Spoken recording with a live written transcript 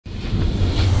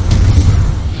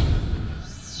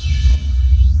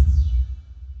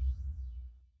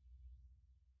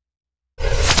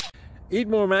Eat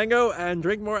more mango and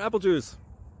drink more apple juice.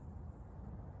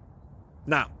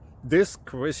 Now, this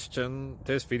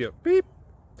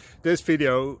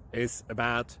video is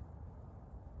about...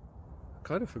 I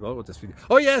kind of forgot what this video...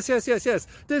 Oh, yes.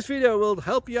 This video will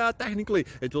help you out technically.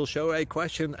 It will show a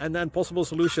question and then possible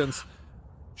solutions.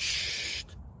 Shh.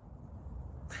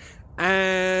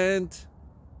 And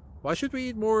why should we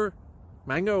eat more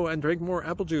mango and drink more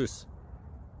apple juice?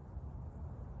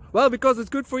 Well, because it's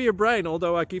good for your brain,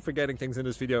 although I keep forgetting things in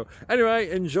this video.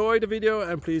 Anyway, enjoy the video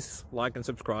and please like and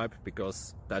subscribe,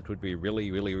 because that would be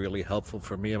really helpful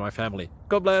for me and my family.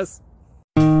 God bless!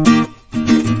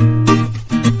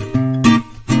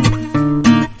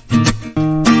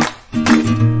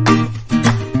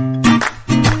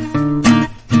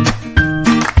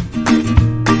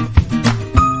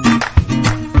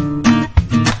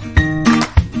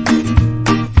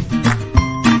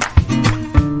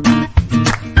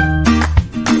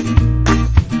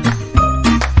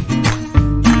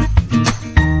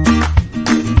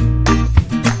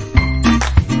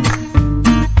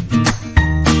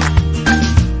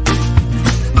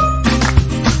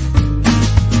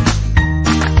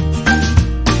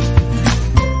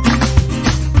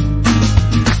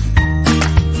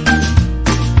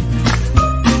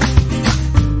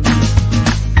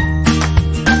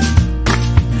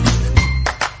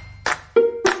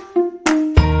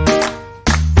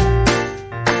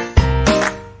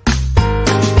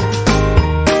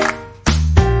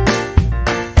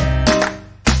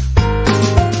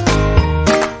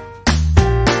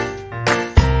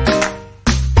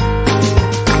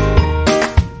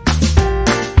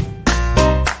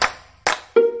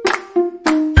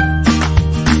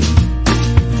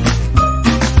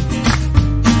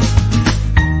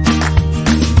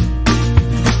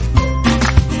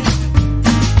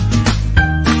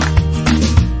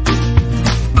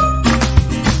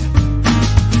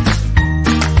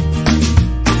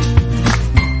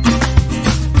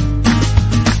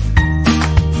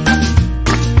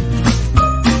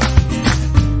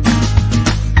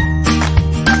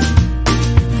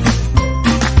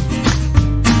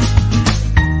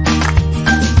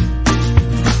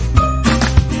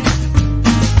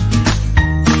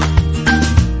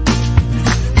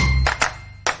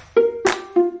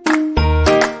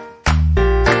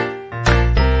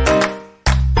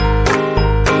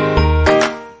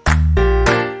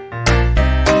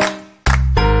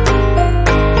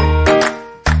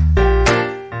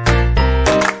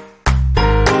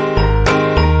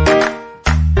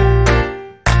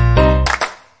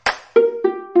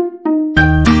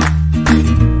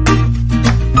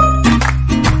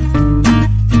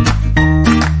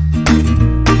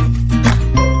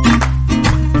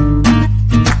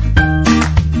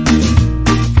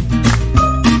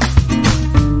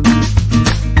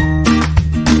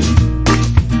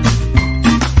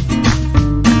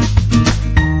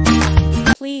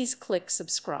 Please click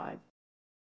subscribe.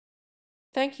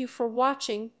 Thank you for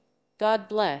watching. God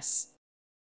bless.